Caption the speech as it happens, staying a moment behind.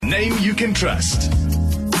name you can trust.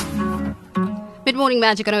 Mid-morning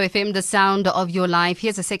magic on OFM, the sound of your life.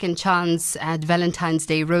 Here's a second chance at Valentine's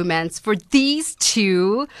Day romance for these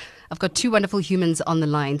two. I've got two wonderful humans on the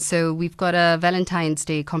line. So we've got a Valentine's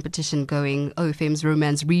Day competition going, OFM's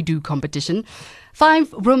Romance Redo competition.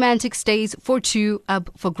 5 romantic stays for 2 up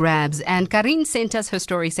for grabs. And Carien sent us her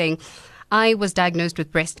story saying, I was diagnosed with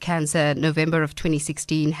breast cancer November of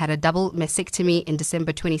 2016, had a double mastectomy in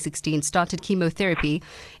December 2016, started chemotherapy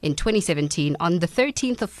in 2017. On the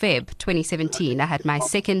 13th of Feb 2017, I had my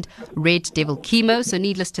second red devil chemo. So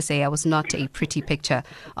needless to say, I was not a pretty picture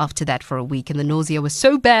after that for a week. And the nausea was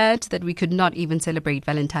so bad that we could not even celebrate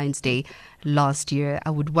Valentine's Day last year. I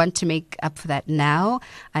would want to make up for that now.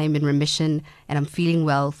 I am in remission and I'm feeling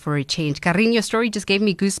well for a change. Carien, your story just gave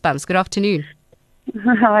me goosebumps. Good afternoon.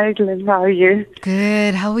 Hi, Glenn. How are you?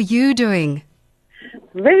 Good. How are you doing?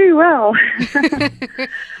 Very well.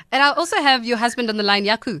 And I also have your husband on the line,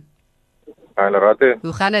 Jaco. Hi, Lerato.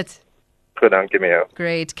 Hoe gaan het? Goed, dankie met jou.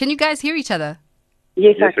 Great. Can you guys hear each other?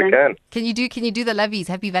 Yes, I Yes, we can. can. Can you do the lovies?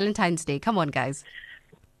 Happy Valentine's Day. Come on, guys.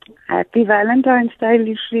 Happy Valentine's Day,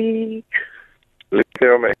 liefie.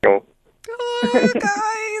 Liefde om engel. Oh,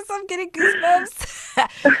 guys, I'm getting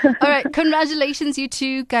goosebumps. All right. Congratulations, you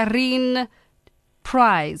two. Carien,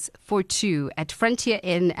 prize for 2 at Frontier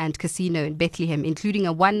Inn and Casino in Bethlehem, including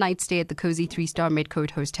a one-night stay at the cozy 3-star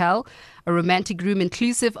Medcoat Hotel, a romantic room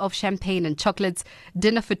inclusive of champagne and chocolates,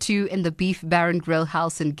 dinner for 2 in the Beef Baron Grill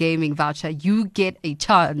House and gaming voucher. You get a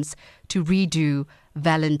chance to redo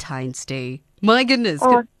Valentine's Day. My goodness.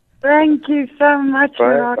 Oh, thank you so much,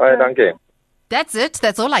 Baie dankie. That's it.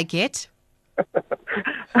 That's all I get.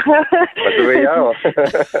 Wat doen we jou?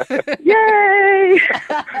 Yay!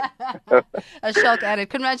 A shock at it.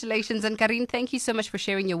 Congratulations. And Carien, thank you so much for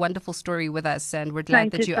sharing your wonderful story with us. And we're glad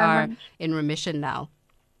Thank that you you so are much. in remission now.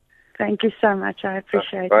 Thank you so much. I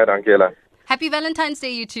appreciate it. Baie dankie julle. Happy Valentine's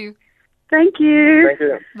Day, you two. Thank you. Thank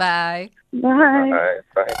you. Bye. Bye.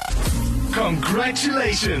 Bye.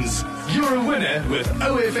 Congratulations! You're a winner with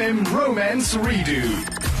OFM Romance Redo.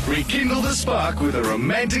 Rekindle the spark with a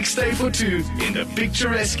romantic stay for 2 in the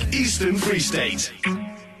picturesque Eastern Free State.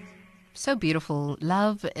 So beautiful.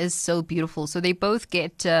 Love is so beautiful. So they both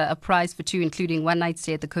get a prize for 2, including one night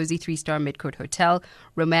stay at the cozy 3-star Medcoat Hotel,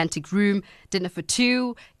 romantic room, dinner for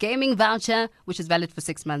 2, gaming voucher, which is valid for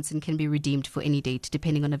 6 months and can be redeemed for any date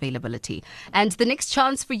depending on availability. And the next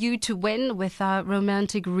chance for you to win with our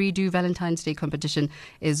romantic redo Valentine's Day competition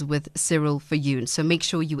is with Cyril for you. So make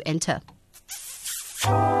sure you enter.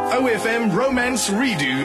 OFM Romance Redo